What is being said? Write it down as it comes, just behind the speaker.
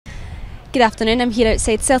Good afternoon, I'm here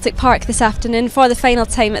outside Celtic Park this afternoon for the final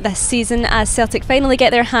time this season as Celtic finally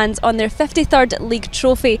get their hands on their 53rd league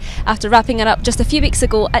trophy after wrapping it up just a few weeks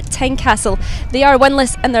ago at Tynecastle. They are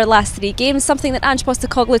winless in their last 3 games, something that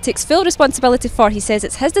Postecoglou takes full responsibility for. He says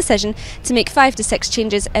it's his decision to make 5 to 6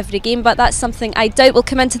 changes every game, but that's something I doubt will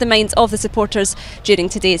come into the minds of the supporters during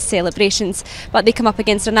today's celebrations. But they come up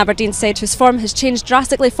against an Aberdeen side whose form has changed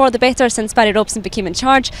drastically for the better since Barry Robson became in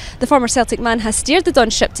charge. The former Celtic man has steered the Don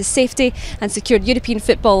ship to safety and secured European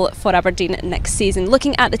football for Aberdeen next season.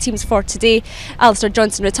 Looking at the teams for today, Alistair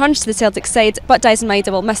Johnston returns to the Celtic side, but Dyson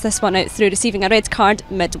Maeda will miss this one out through receiving a red card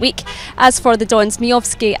midweek. As for the Dons,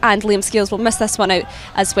 Miovski and Liam Scales will miss this one out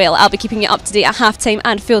as well. I'll be keeping you up to date at half-time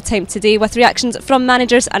and full-time today with reactions from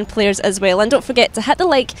managers and players as well. And don't forget to hit the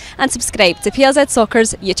like and subscribe to PLZ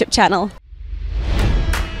Soccer's YouTube channel.